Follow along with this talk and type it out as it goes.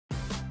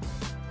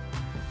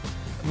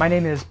My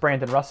name is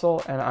Brandon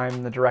Russell, and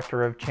I'm the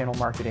Director of Channel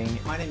Marketing.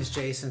 My name is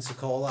Jason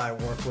Sokola. I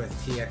work with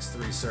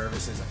TX3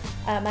 Services.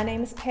 My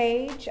name is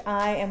Paige.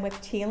 I am with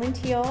Teal &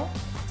 Teal.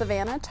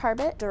 Savannah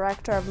Tarbett,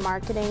 Director of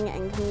Marketing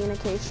and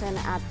Communication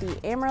at the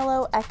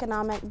Amarillo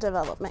Economic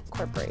Development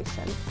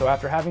Corporation. So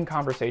after having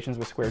conversations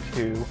with Square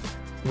 2,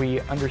 we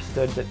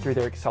understood that through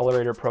their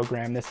Accelerator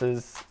program, this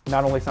is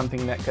not only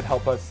something that could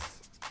help us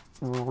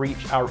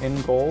reach our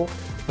end goal,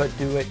 but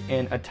do it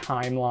in a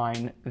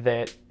timeline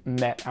that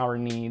met our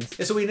needs.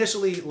 Yeah, so we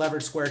initially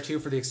leveraged Square 2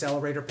 for the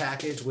Accelerator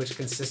package, which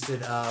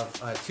consisted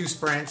of 2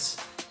 sprints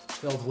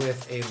filled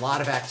with a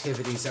lot of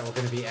activities that were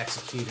going to be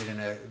executed in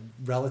a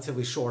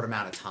relatively short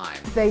amount of time.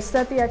 They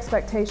set the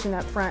expectation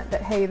up front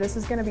that, hey, this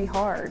is going to be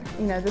hard.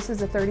 You know, this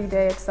is a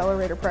 30-day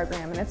Accelerator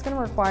program, and it's going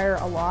to require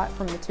a lot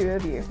from the 2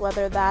 of you.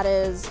 Whether that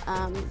is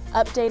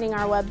updating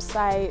our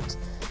website,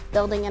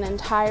 building an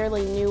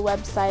entirely new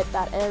website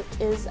that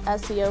is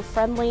SEO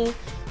friendly,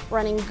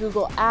 running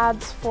Google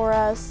Ads for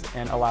us.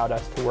 And allowed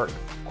us to work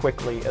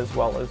quickly as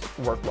well as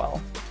work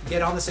well.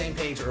 Get on the same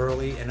page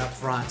early and up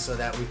front so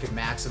that we could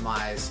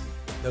maximize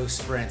those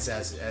sprints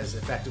as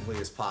effectively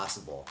as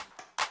possible.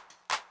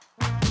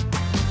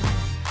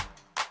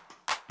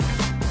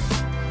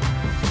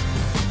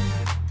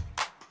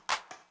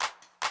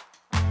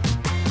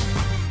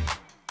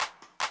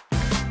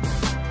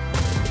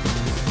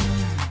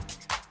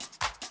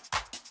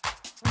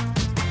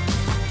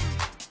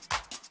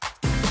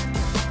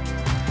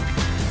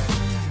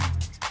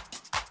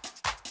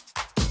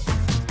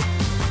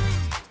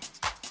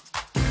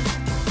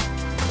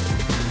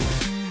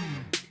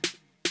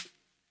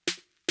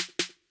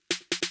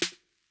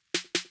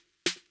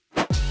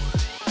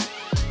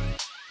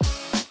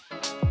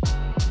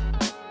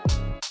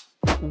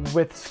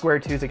 With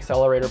Square 2's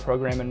Accelerator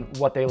program and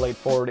what they laid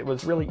forward, it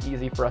was really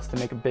easy for us to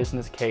make a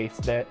business case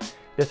that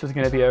this was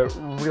going to be a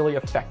really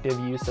effective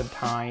use of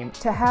time.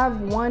 To have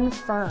one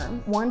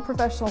firm, one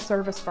professional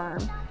service firm,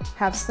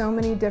 have so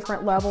many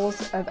different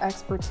levels of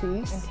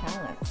expertise. And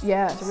talents.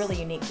 Yes. It's a really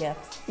unique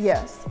gift.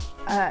 Yes.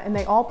 And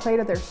they all play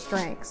to their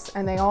strengths,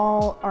 and they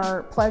all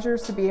are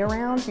pleasures to be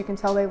around. You can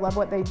tell they love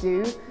what they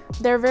do.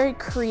 They're very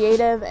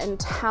creative and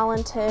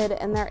talented,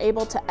 and they're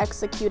able to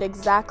execute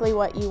exactly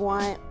what you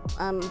want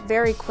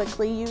very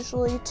quickly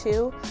usually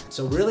too.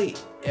 So really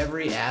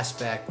every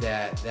aspect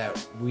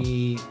that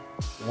we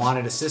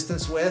wanted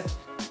assistance with,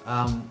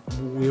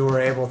 we were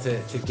able to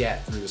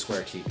get through the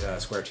Square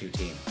 2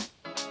 team.